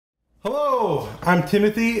Hello, I'm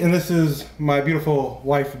Timothy, and this is my beautiful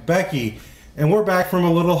wife, Becky. And we're back from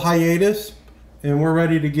a little hiatus, and we're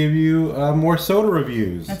ready to give you more soda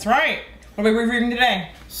reviews. That's right. What are we reviewing today?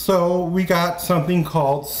 So, we got something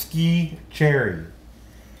called CHERRI.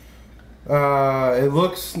 It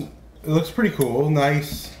looks pretty cool.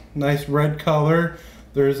 Nice red color.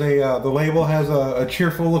 There's the label has a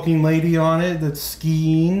cheerful looking lady on it that's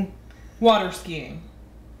skiing. Water skiing.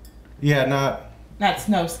 Yeah, not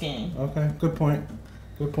snow skiing. Okay, good point.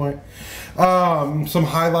 Good point. Some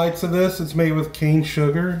highlights of this: it's made with cane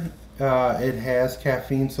sugar. It has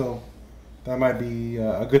caffeine, so that might be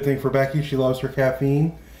a good thing for Becky. She loves her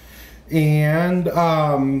caffeine. And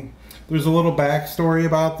there's a little backstory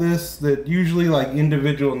about this that usually, like,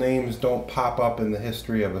 individual names don't pop up in the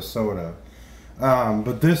history of a soda.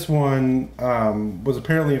 But this one was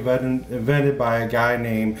apparently invented by a guy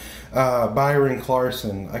named Byron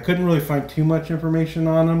Clarkson. I couldn't really find too much information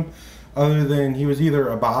on him other than he was either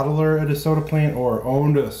a bottler at a soda plant or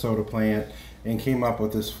owned a soda plant and came up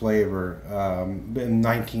with this flavor in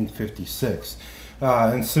 1956.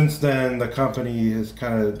 And since then, the company has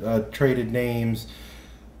kind of traded names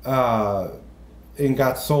and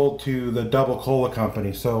got sold to the Double Cola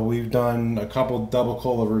Company. So we've done a couple Double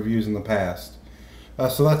Cola reviews in the past.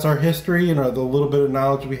 So that's our history and the little bit of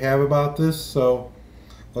knowledge we have about this. So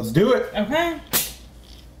let's do it. Okay.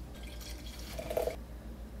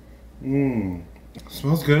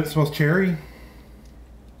 Smells good. Smells cherry.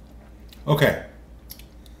 Okay.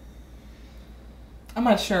 I'm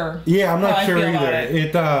not sure. Yeah, I'm not sure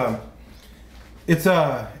either. It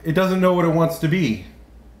doesn't know what it wants to be.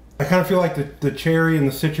 I kind of feel like the cherry and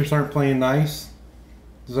the citrus aren't playing nice.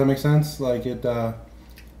 Does that make sense? Like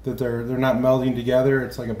that they're not melding together.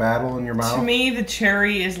 It's like a battle in your mouth. To me, the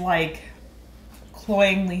cherry is like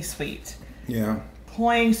cloyingly sweet. Yeah.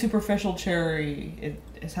 Cloying, superficial cherry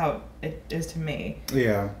is how it is to me.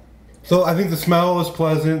 Yeah. So I think the smell is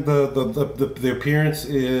pleasant. The appearance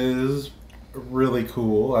is really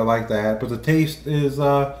cool. I like that. But the taste is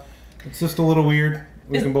it's just a little weird.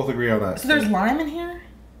 We can both agree on that. So there's lime in here?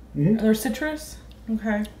 Mm-hmm. There's citrus?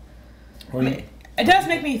 Okay. It does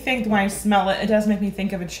make me think, when I smell it, it does make me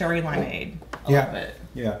think of a cherry limeade a little bit.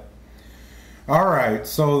 Yeah. All right,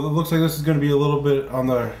 so it looks like this is going to be a little bit on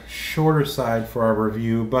the shorter side for our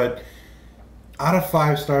review, but out of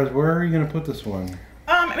 5 stars, where are you going to put this one?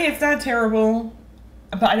 I mean, it's not terrible,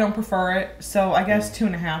 but I don't prefer it, so I guess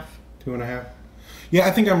 2.5. 2.5? Yeah,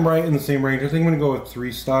 I think I'm right in the same range. I think I'm going to go with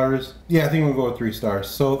 3 stars. Yeah, I think I'm going to go with 3 stars.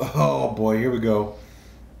 So, oh boy, here we go.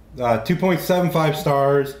 2.75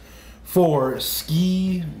 stars. For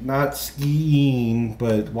not skiing,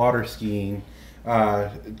 but water skiing,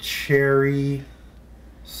 cherry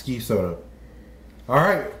ski soda. All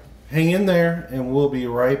right, hang in there, and we'll be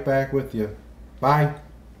right back with you. Bye.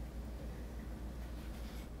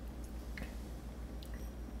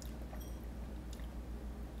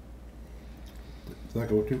 Did that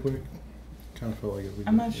go too quick? Kind of felt like it.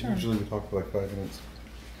 I'm not sure. Usually we talk for like 5 minutes.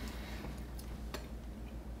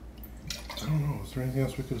 I don't know. Is there anything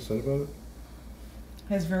else we could have said about it? It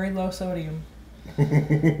has very low sodium.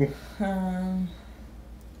 Yeah,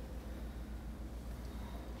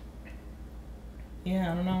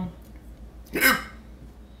 I don't know.